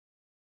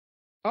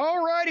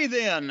All righty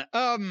then.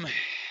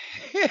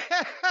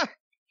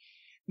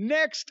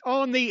 Next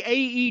on the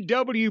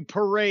AEW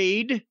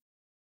parade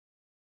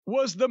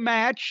was the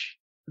match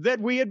that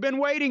we had been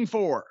waiting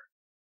for.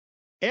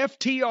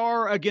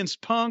 FTR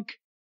against Punk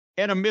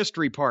and a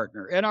mystery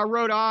partner. And I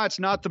wrote, it's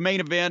not the main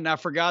event. And I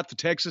forgot the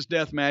Texas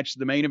Death Match is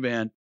the main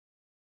event.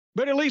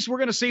 But at least we're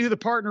going to see who the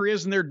partner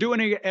is, and they're doing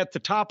it at the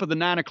top of the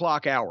 9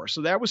 o'clock hour.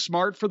 So that was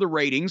smart for the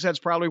ratings. That's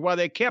probably why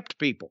they kept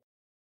people.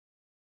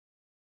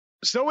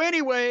 So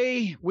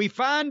anyway, we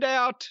find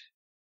out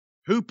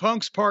who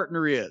Punk's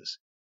partner is.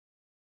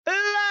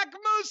 Like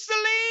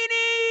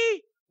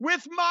Mussolini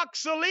with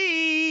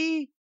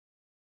Moxley.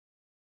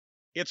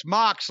 It's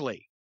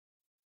Moxley.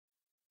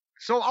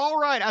 So, all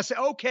right, I said,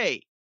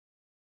 okay,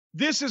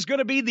 this is going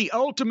to be the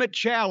ultimate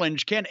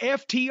challenge. Can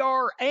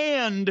FTR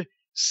and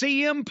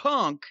CM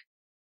Punk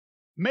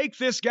make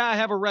this guy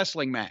have a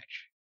wrestling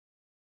match?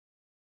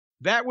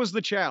 That was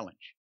the challenge.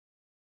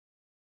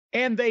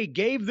 And they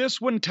gave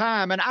this one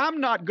time, and I'm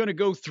not going to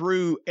go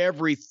through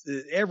every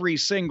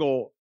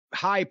single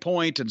high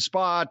point and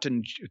spot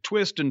and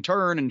twist and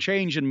turn and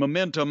change in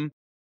momentum.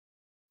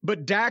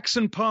 But Dax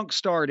and Punk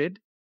started,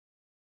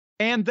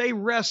 and they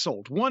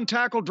wrestled. One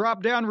tackle,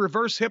 drop down,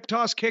 reverse hip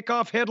toss,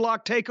 kickoff,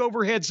 headlock,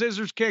 takeover, head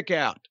scissors, kick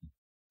out.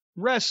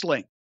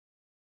 Wrestling.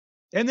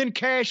 And then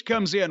Cash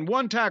comes in.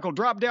 One tackle,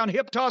 drop down,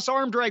 hip toss,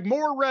 arm drag,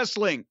 more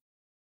wrestling.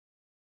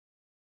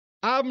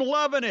 I'm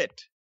loving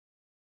it.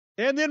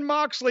 And then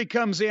Moxley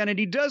comes in, and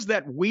he does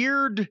that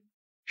weird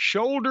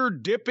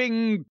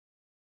shoulder-dipping,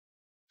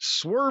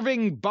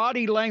 swerving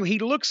body language. He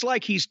looks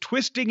like he's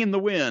twisting in the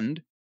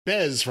wind.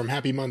 Bez from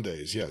Happy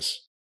Mondays,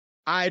 yes.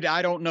 I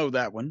don't know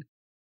that one.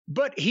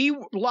 But he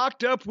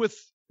locked up with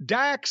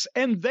Dax,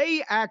 and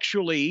they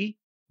actually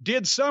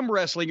did some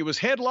wrestling. It was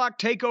headlock,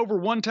 takeover,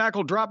 one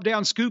tackle, drop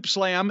down, scoop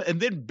slam, and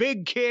then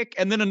big kick,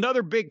 and then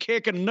another big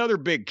kick, and another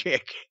big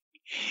kick.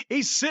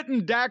 He's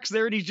sitting Dax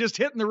there, and he's just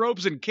hitting the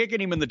ropes and kicking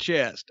him in the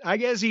chest. I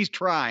guess he's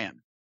trying.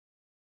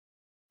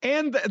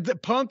 And the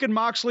Punk and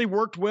Moxley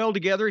worked well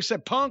together. He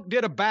said Punk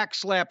did a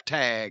backslap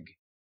tag.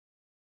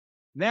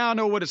 Now I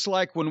know what it's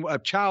like when a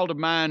child of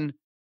mine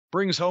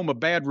brings home a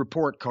bad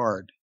report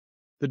card.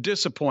 The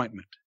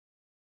disappointment.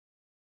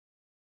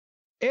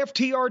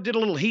 FTR did a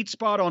little heat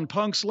spot on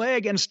Punk's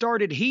leg and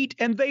started heat,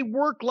 and they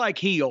work like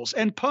heels.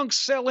 And Punk's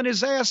selling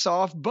his ass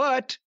off,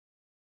 but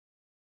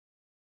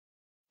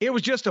it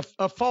was just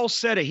a false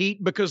set of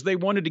heat because they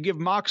wanted to give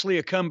Moxley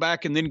a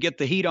comeback and then get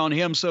the heat on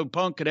him so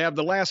Punk could have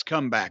the last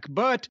comeback.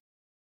 But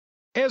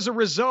as a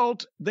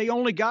result, they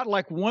only got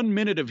like 1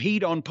 minute of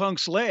heat on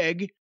Punk's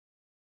leg.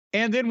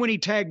 And then when he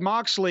tagged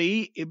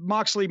Moxley,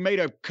 Moxley made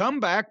a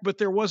comeback, but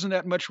there wasn't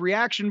that much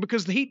reaction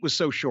because the heat was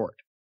so short.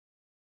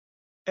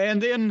 And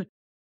then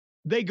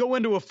they go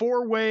into a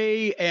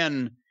four-way,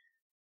 and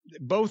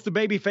both the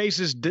baby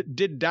faces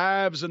did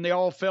dives, and they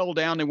all fell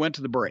down. They went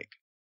to the break.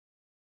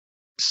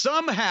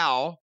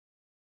 Somehow,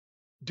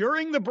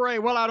 during the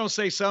break, well, I don't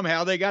say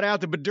somehow, they got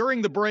out there, but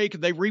during the break,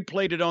 they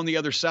replayed it on the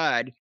other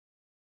side.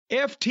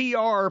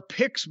 FTR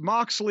picks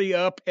Moxley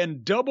up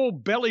and double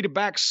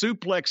belly-to-back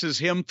suplexes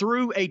him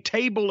through a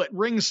table at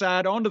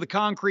ringside onto the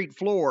concrete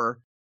floor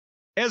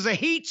as a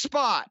heat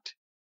spot.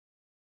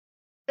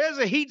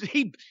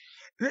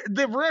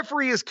 The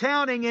referee is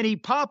counting, and he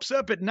pops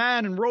up at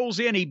 9 and rolls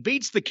in. He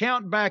beats the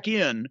count back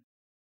in,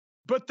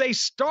 but they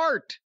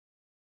start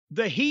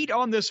the heat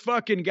on this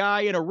fucking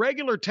guy in a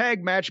regular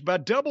tag match by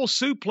double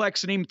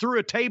suplexing him through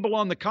a table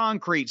on the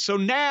concrete. So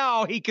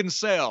now he can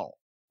sell.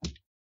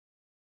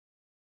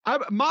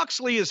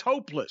 Moxley is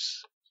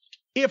hopeless.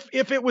 If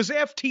it was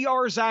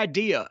FTR's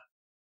idea,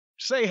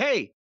 say,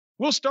 hey,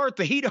 we'll start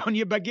the heat on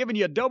you by giving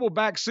you a double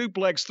back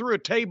suplex through a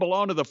table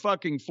onto the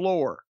fucking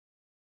floor.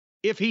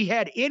 If he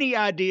had any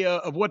idea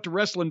of what the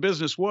wrestling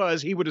business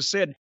was, he would have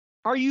said,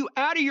 are you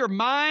out of your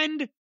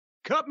mind?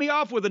 Cut me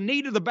off with a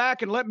knee to the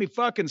back and let me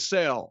fucking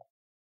sell.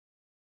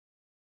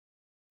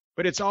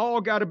 But it's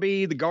all got to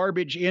be the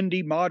garbage,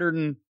 indie,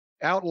 modern,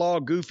 outlaw,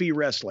 goofy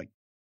wrestling.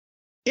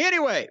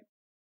 Anyway,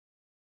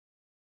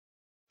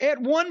 at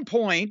one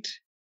point,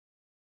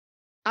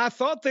 I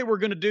thought they were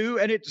going to do,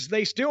 and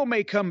they still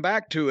may come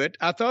back to it,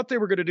 I thought they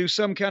were going to do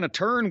some kind of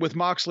turn with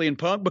Moxley and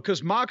Punk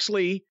because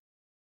Moxley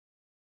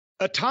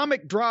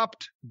atomic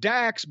dropped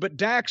Dax, but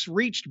Dax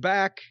reached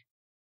back.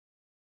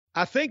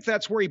 I think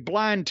that's where he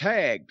blind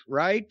tagged,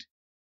 right?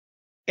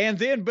 And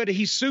then, but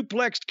he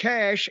suplexed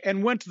Cash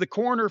and went to the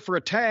corner for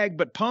a tag,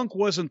 but Punk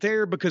wasn't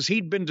there because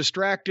he'd been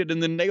distracted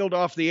and then nailed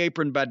off the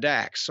apron by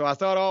Dax. So I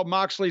thought, oh,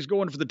 Moxley's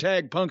going for the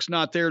tag. Punk's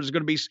not there. There's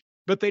going to be,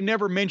 but they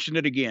never mentioned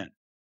it again.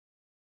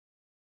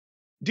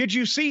 Did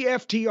you see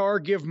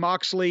FTR give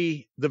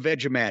Moxley the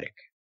Vegematic?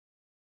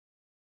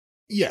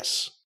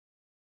 Yes.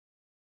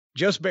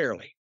 Just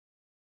barely.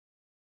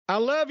 I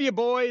love you,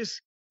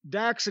 boys,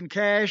 Dax and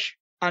Cash.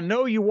 I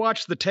know you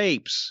watch the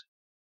tapes,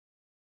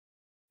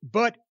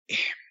 but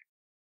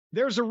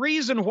there's a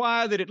reason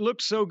why that it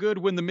looked so good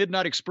when the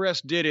Midnight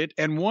Express did it,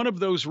 and one of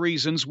those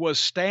reasons was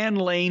Stan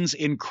Lane's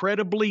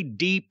incredibly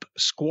deep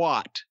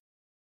squat.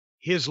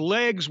 His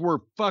legs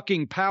were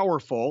fucking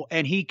powerful,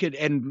 and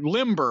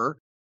limber,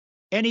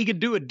 and he could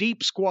do a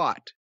deep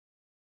squat.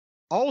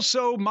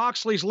 Also,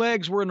 Moxley's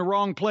legs were in the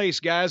wrong place,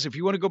 guys. If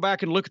you want to go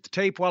back and look at the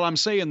tape while I'm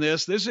saying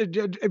this is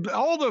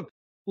all the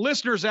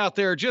listeners out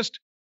there, just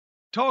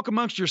talk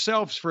amongst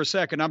yourselves for a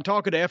second. I'm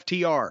talking to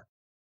FTR.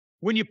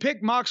 When you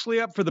pick Moxley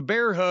up for the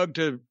bear hug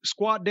to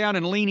squat down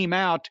and lean him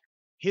out,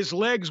 his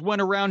legs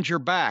went around your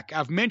back.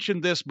 I've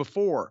mentioned this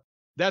before.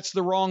 That's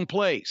the wrong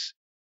place.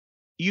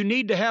 You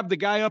need to have the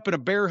guy up in a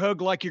bear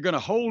hug like you're going to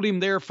hold him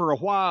there for a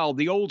while,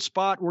 the old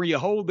spot where you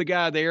hold the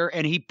guy there,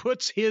 and he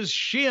puts his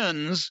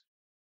shins,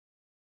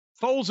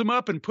 folds them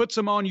up and puts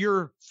them on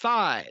your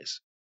thighs.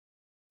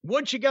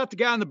 Once you got the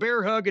guy in the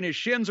bear hug and his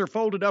shins are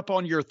folded up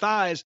on your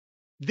thighs,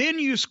 then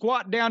you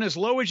squat down as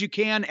low as you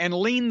can and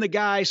lean the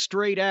guy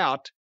straight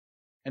out.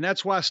 And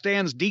that's why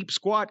Stan's deep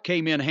squat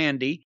came in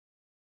handy,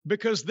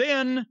 because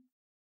then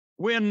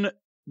when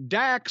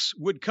Dax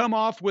would come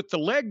off with the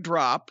leg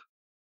drop,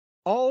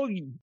 all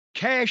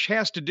Cash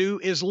has to do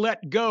is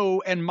let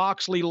go and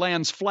Moxley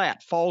lands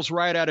flat, falls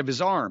right out of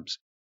his arms.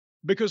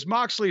 Because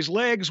Moxley's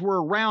legs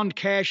were around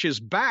Cash's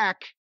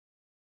back,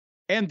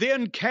 and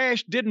then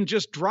Cash didn't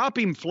just drop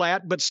him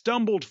flat, but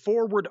stumbled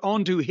forward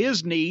onto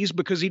his knees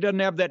because he doesn't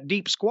have that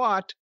deep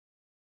squat.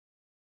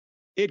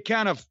 It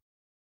kind of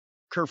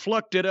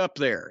kerflucked up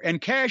there. And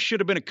Cash should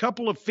have been a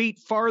couple of feet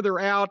farther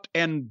out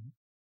and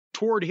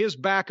toward his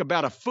back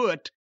about a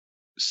foot.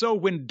 So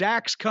when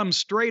Dax comes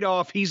straight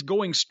off, he's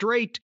going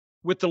straight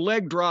with the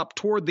leg drop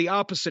toward the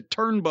opposite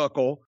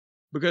turnbuckle,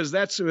 because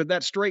that's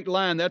that straight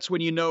line. That's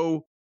when you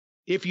know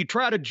if you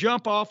try to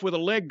jump off with a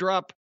leg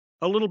drop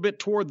a little bit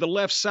toward the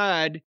left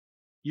side,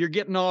 you're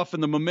getting off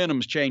and the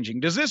momentum's changing.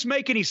 Does this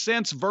make any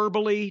sense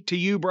verbally to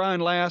you,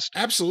 Brian Last?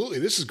 Absolutely.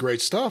 This is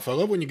great stuff. I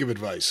love when you give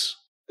advice.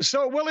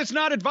 So, well, it's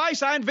not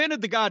advice. I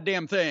invented the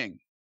goddamn thing.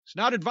 It's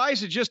not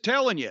advice. It's just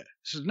telling you.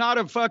 This is not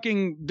a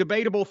fucking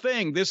debatable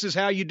thing. This is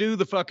how you do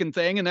the fucking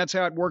thing, and that's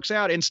how it works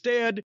out.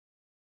 Instead,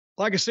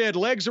 like I said,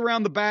 legs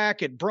around the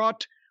back. It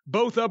brought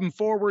both of them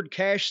forward.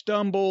 Cash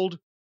stumbled,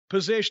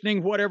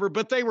 positioning, whatever,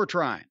 but they were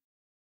trying.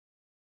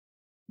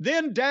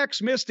 Then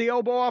Dax missed the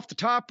elbow off the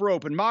top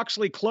rope, and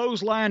Moxley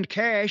clotheslined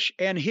Cash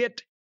and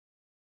hit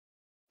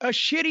a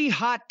shitty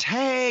hot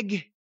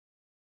tag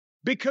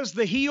because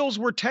the heels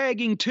were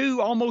tagging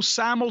too almost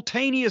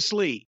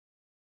simultaneously.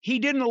 He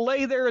didn't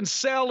lay there and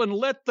sell and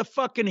let the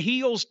fucking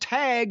heels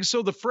tag,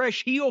 so the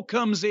fresh heel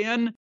comes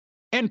in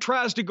and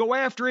tries to go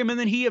after him, and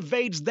then he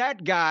evades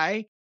that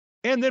guy,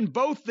 and then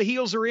both the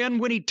heels are in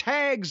when he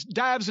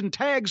dives and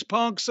tags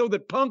Punk so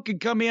that Punk can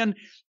come in,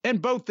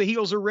 and both the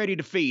heels are ready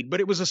to feed. But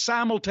it was a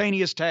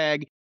simultaneous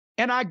tag,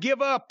 and I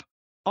give up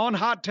on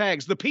hot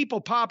tags. The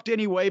people popped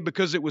anyway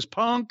because it was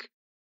Punk,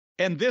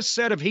 and this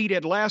set of heat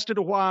had lasted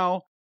a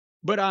while,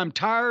 but I'm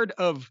tired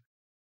of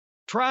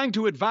trying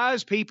to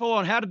advise people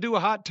on how to do a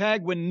hot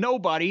tag when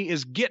nobody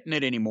is getting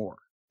it anymore.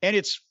 And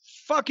it's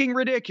fucking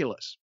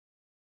ridiculous.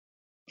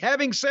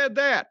 Having said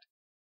that,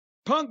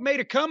 Punk made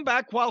a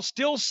comeback while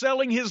still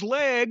selling his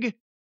leg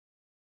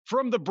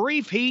from the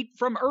brief heat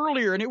from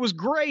earlier, and it was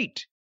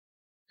great.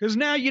 Because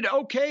now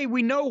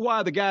we know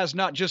why the guy's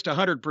not just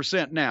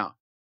 100% now.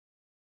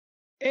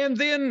 And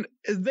then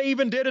they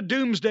even did a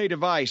doomsday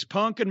device,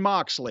 Punk and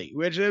Moxley,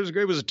 which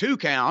it was a 2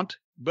 count,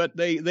 but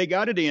they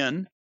got it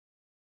in.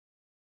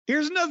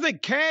 Here's another thing.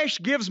 Cash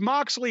gives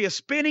Moxley a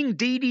spinning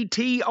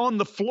DDT on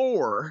the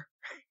floor.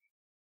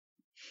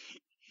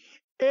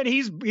 And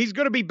he's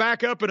going to be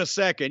back up in a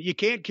second. You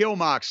can't kill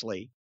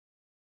Moxley.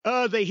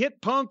 They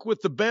hit Punk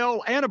with the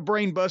bell and a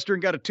brainbuster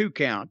and got a 2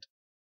 count.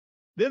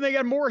 Then they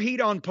got more heat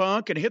on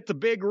Punk and hit the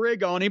big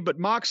rig on him, but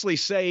Moxley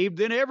saved.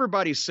 Then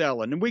everybody's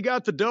selling. And we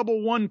got the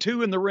double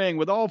 1-2 in the ring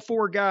with all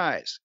 4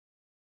 guys.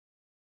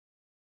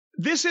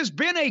 This has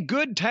been a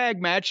good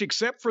tag match,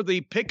 except for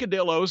the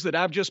picadillos that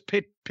I've just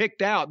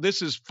picked out.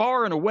 This is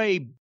far and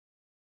away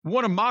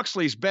one of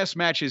Moxley's best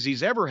matches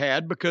he's ever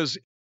had, because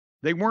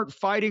they weren't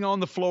fighting on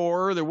the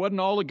floor. There wasn't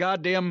all the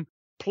goddamn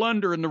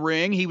plunder in the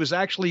ring. He was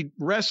actually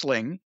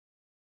wrestling.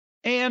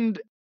 And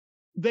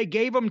they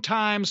gave him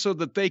time so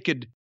that they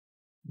could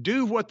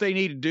do what they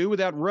needed to do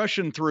without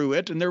rushing through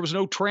it. And there was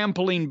no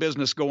trampoline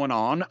business going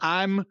on.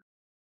 I'm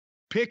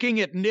picking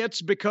at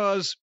nits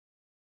because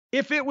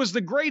if it was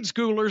the grade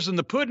schoolers and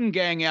the pudding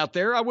gang out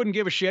there, I wouldn't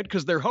give a shit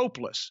because they're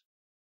hopeless.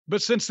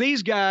 But since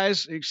these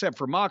guys, except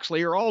for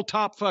Moxley, are all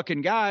top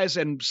fucking guys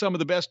and some of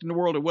the best in the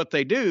world at what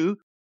they do,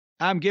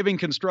 I'm giving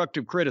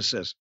constructive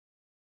criticism.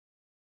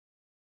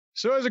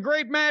 So it was a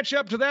great match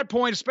up to that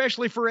point,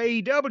 especially for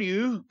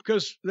AEW,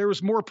 because there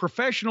was more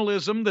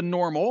professionalism than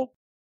normal.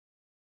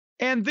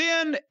 And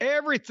then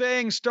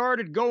everything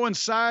started going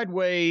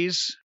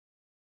sideways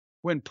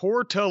when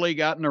poor Tully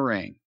got in the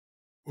ring.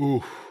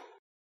 Ooh.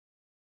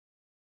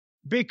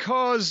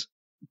 Because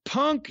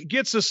Punk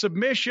gets a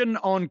submission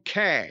on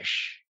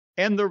Cash,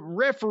 and the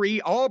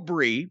referee,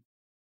 Aubrey,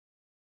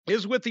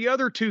 is with the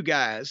other 2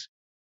 guys,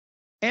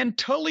 and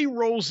Tully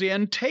rolls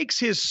in, takes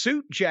his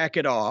suit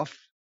jacket off,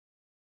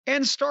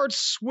 and starts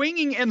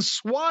swinging and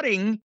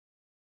swatting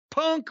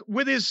Punk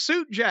with his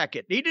suit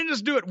jacket. He didn't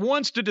just do it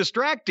once to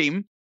distract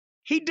him.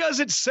 He does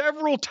it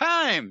several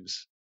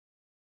times.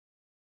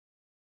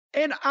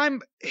 And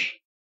I'm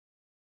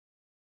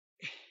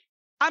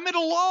at a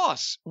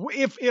loss.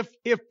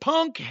 If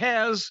Punk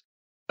has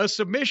a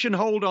submission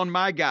hold on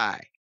my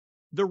guy,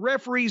 the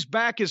referee's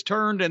back is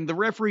turned and the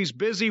referee's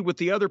busy with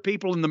the other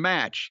people in the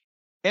match,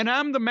 and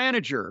I'm the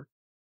manager,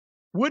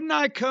 wouldn't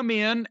I come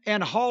in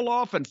and haul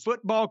off and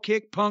football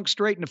kick Punk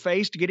straight in the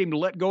face to get him to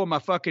let go of my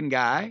fucking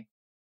guy?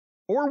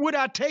 Or would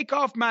I take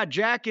off my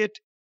jacket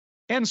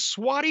and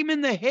swat him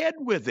in the head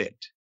with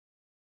it?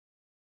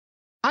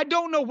 I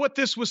don't know what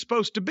this was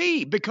supposed to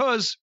be,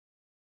 because,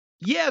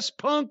 yes,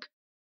 Punk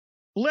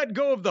let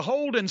go of the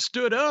hold and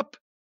stood up,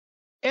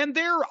 and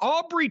there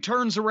Aubrey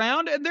turns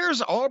around, and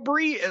there's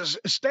Aubrey is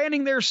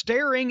standing there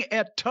staring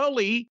at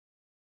Tully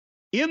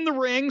in the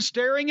ring,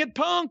 staring at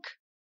Punk.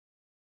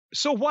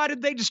 So why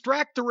did they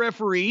distract the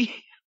referee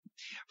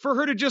for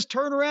her to just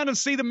turn around and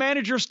see the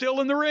manager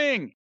still in the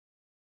ring?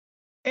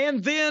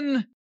 And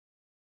then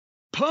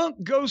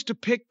Punk goes to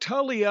pick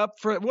Tully up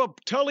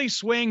Tully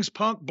swings,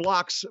 Punk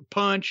blocks a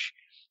punch,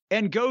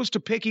 and goes to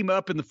pick him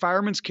up in the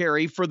fireman's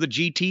carry for the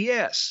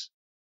GTS.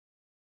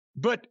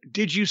 But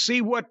did you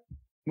see what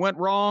went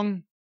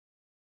wrong?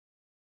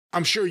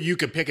 I'm sure you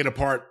could pick it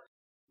apart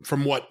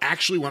from what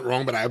actually went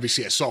wrong, but I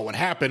saw what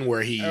happened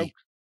where he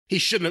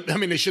shouldn't have,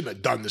 they shouldn't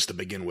have done this to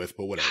begin with,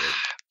 but whatever.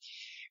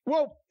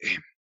 Well,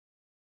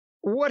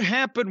 what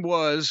happened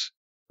was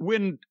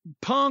when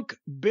Punk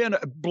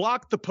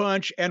blocked the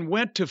punch and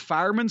went to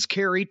fireman's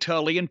carry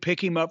Tully and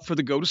pick him up for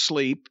the go to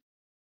sleep,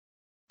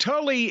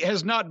 Tully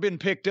has not been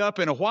picked up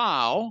in a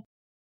while,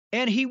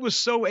 and he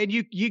was and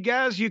you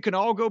guys, you can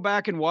all go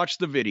back and watch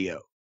the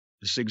video.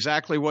 This is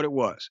exactly what it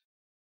was.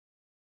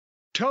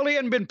 Tully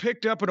hadn't been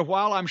picked up in a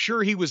while. I'm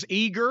sure he was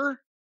eager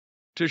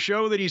to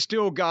show that he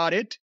still got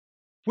it.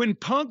 When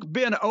Punk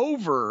bent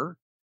over,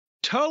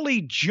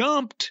 Tully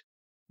jumped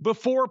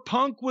before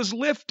Punk was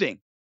lifting.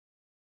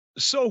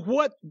 So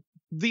what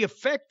the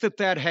effect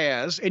that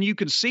has, and you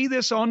can see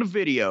this on the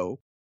video,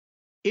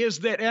 is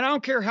that, and I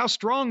don't care how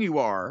strong you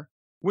are,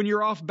 when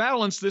you're off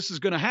balance, this is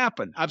going to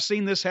happen. I've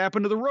seen this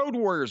happen to the Road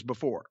Warriors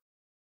before.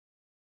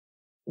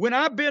 When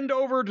I bend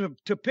over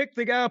to pick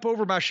the guy up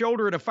over my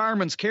shoulder in a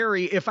fireman's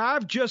carry, if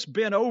I've just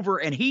bent over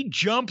and he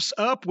jumps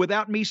up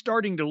without me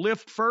starting to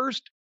lift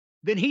first,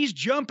 then he's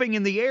jumping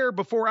in the air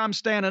before I'm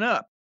standing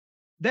up.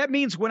 That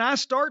means when I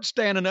start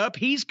standing up,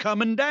 he's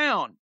coming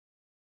down.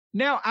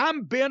 Now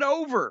I'm bent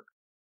over.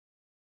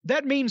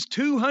 That means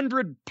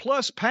 200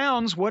 plus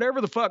pounds,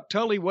 whatever the fuck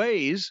Tully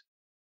weighs,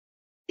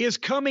 is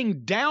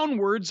coming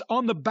downwards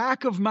on the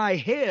back of my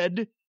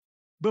head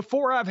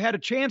before I've had a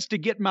chance to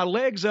get my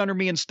legs under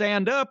me and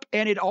stand up,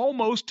 and it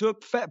almost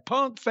took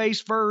Punk face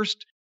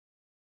first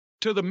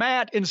to the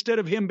mat instead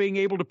of him being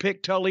able to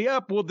pick Tully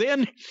up. Well,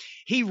 then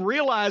he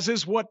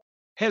realizes what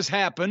has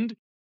happened,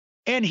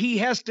 and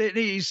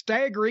he's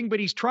staggering, but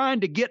he's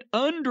trying to get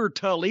under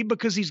Tully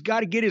because he's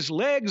got to get his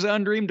legs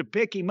under him to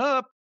pick him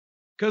up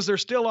because they're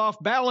still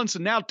off balance,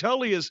 and now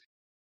Tully is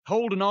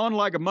holding on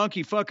like a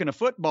monkey fucking a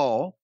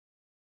football.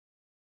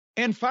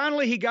 And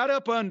finally, he got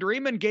up under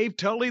him and gave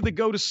Tully the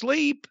go to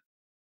sleep.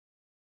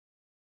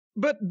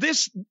 But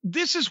this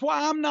is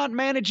why I'm not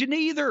managing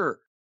either.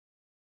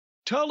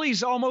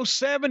 Tully's almost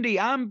 70.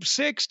 I'm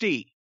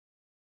 60.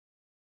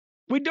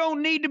 We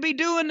don't need to be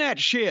doing that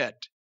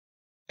shit.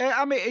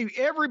 I mean,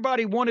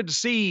 everybody wanted to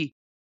see,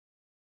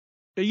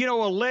 a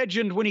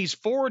legend when he's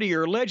 40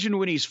 or a legend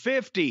when he's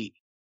 50.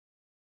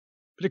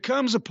 But there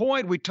comes a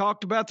point, we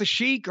talked about the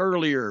Sheik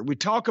earlier. We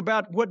talk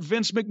about what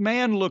Vince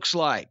McMahon looks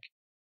like.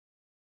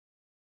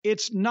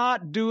 It's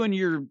not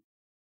doing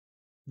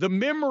the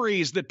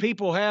memories that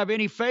people have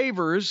any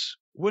favors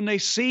when they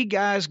see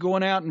guys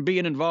going out and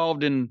being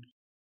involved in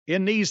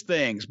these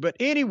things. But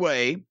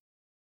anyway,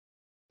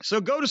 so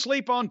go to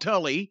sleep on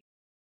Tully.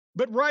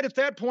 But right at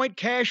that point,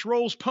 Cash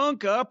rolls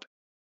Punk up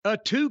a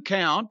 2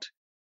 count.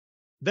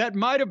 That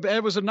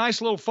was a nice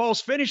little false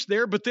finish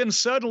there, but then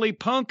suddenly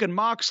Punk and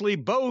Moxley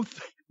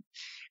both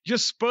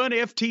just spun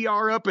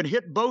FTR up and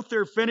hit both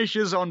their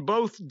finishes on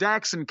both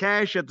Dax and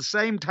Cash at the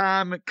same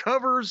time.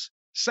 Covers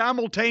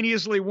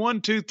simultaneously, 1,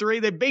 2, 3.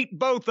 They beat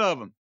both of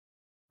them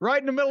right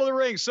in the middle of the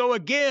ring. So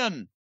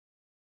again,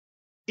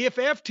 if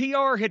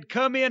FTR had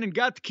come in and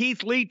got the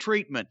Keith Lee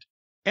treatment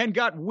and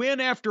got win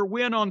after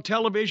win on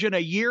television a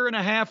year and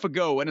a half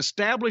ago and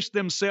established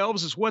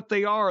themselves as what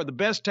they are, the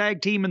best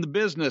tag team in the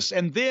business,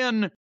 and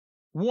then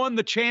won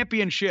the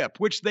championship,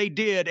 which they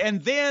did,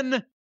 and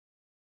then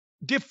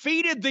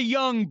defeated the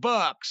Young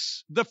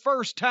Bucks the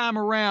first time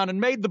around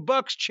and made the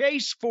Bucks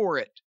chase for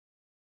it,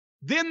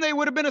 then they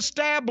would have been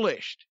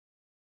established.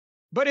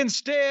 But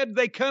instead,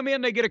 they come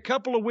in, they get a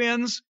couple of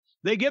wins,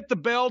 they get the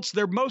belts,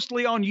 they're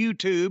mostly on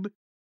YouTube,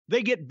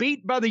 they get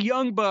beat by the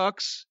Young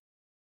Bucks,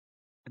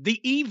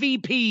 the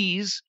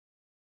EVPs,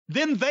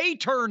 then they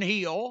turn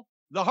heel,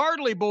 the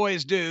Hardy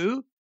Boys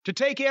do, to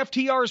take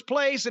FTR's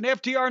place, and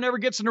FTR never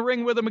gets in the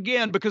ring with them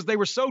again because they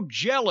were so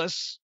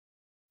jealous.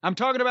 I'm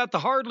talking about the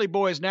Hardy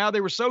Boys now.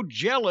 They were so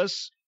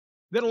jealous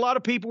that a lot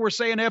of people were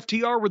saying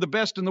FTR were the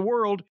best in the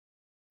world.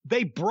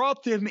 They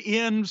brought them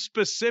in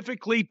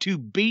specifically to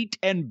beat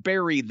and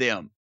bury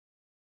them,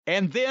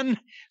 and then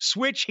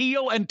switch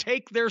heel and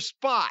take their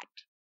spot.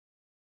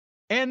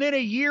 And then a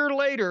year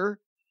later,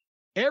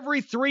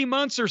 every 3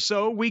 months or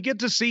so, we get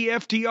to see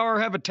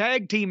FTR have a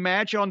tag team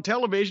match on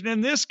television.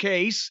 In this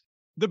case,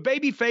 the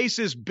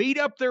babyfaces beat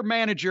up their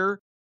manager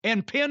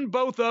and pin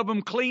both of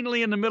them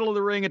cleanly in the middle of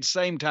the ring at the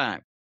same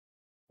time.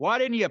 Why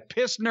didn't you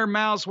piss in their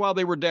mouths while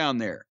they were down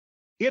there?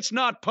 It's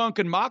not Punk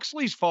and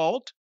Moxley's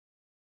fault.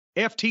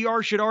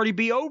 FTR should already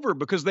be over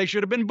because they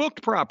should have been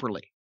booked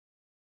properly.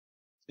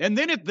 And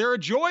then they're a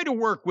joy to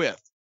work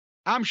with.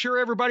 I'm sure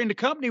everybody in the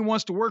company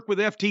wants to work with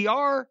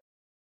FTR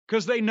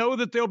because they know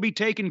that they'll be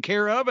taken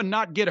care of and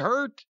not get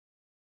hurt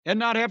and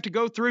not have to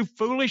go through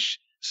foolish,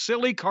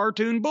 silly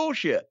cartoon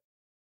bullshit.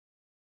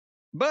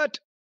 But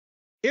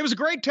it was a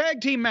great tag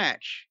team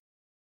match,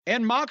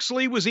 and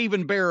Moxley was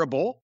even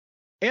bearable,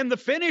 and the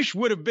finish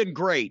would have been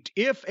great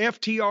if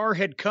FTR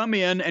had come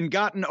in and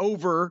gotten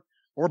over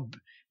or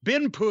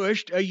been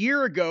pushed a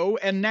year ago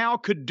and now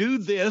could do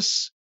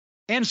this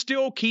and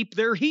still keep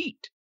their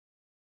heat.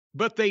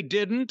 But they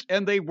didn't,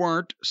 and they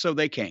weren't, so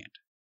they can't.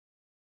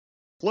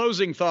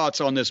 Closing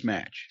thoughts on this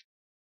match.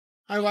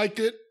 I liked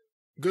it.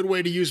 Good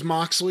way to use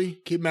Moxley.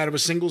 Keep him out of a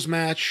singles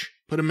match.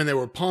 Put him in there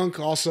with Punk.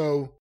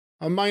 Also,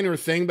 a minor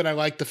thing, but I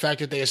like the fact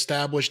that they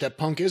established that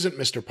Punk isn't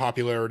Mr.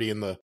 Popularity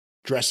in the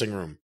dressing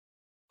room.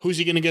 Who's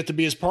he going to get to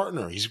be his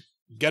partner? He's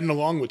getting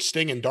along with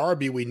Sting and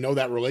Darby. We know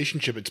that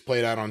relationship. It's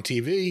played out on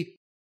TV.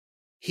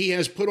 He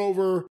has put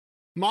over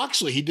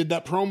Moxley. He did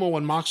that promo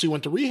when Moxley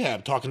went to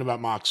rehab talking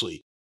about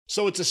Moxley.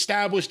 So it's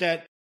established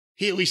that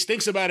he at least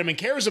thinks about him and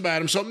cares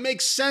about him. So it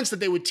makes sense that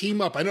they would team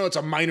up. I know it's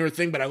a minor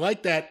thing, but I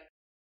like that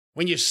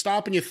when you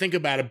stop and you think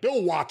about it,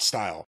 Bill Watts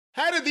style.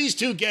 How did these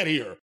two get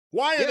here?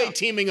 Why are they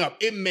teaming up?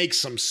 It makes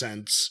some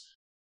sense.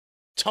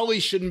 Tully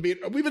shouldn't be.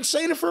 We've been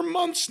saying it for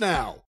months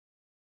now.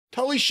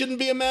 Tully shouldn't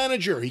be a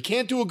manager. He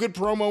can't do a good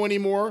promo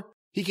anymore.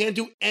 He can't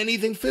do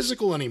anything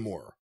physical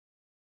anymore.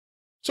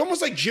 It's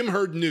almost like Jim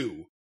Herd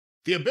knew.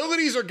 The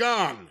abilities are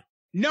gone.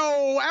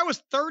 No, I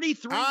was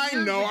 33 years I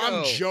know, ago.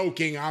 I'm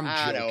joking.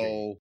 I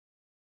know.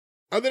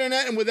 Other than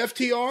that, and with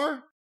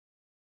FTR,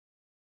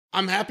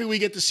 I'm happy we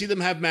get to see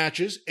them have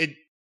matches. It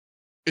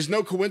is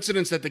no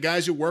coincidence that the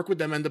guys who work with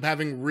them end up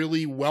having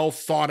really well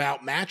thought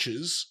out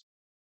matches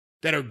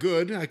that are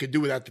good. I could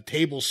do without the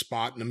table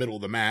spot in the middle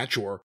of the match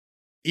or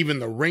even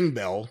the ring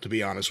bell, to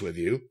be honest with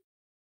you.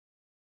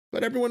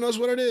 But everyone knows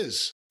what it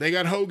is. They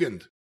got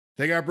Hogan'd.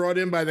 They got brought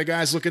in by the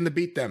guys looking to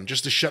beat them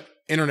just to shut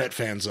internet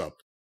fans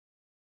up.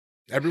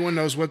 Everyone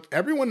knows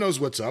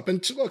what's up.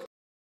 And look,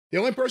 the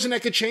only person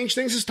that could change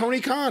things is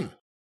Tony Khan.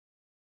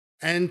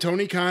 And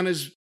Tony Khan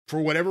has, for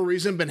whatever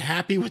reason, been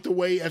happy with the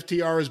way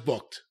FTR is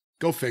booked.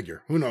 Go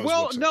figure. Who knows?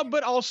 Well, no,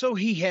 but also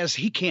he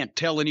can't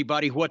tell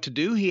anybody what to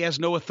do. He has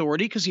no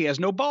authority because he has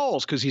no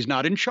balls because he's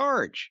not in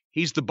charge.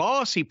 He's the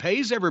boss. He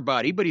pays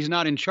everybody, but he's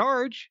not in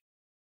charge.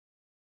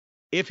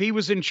 If he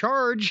was in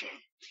charge,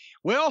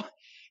 well,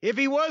 if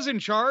he was in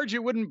charge,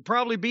 it wouldn't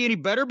probably be any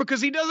better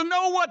because he doesn't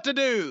know what to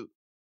do.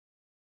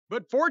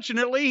 But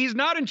fortunately, he's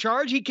not in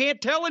charge. He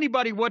can't tell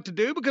anybody what to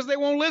do because they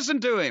won't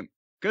listen to him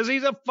because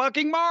he's a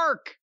fucking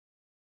mark.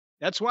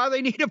 That's why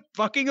they need a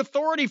fucking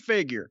authority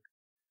figure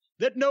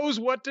that knows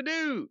what to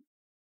do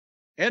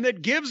and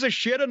that gives a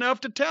shit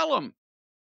enough to tell them.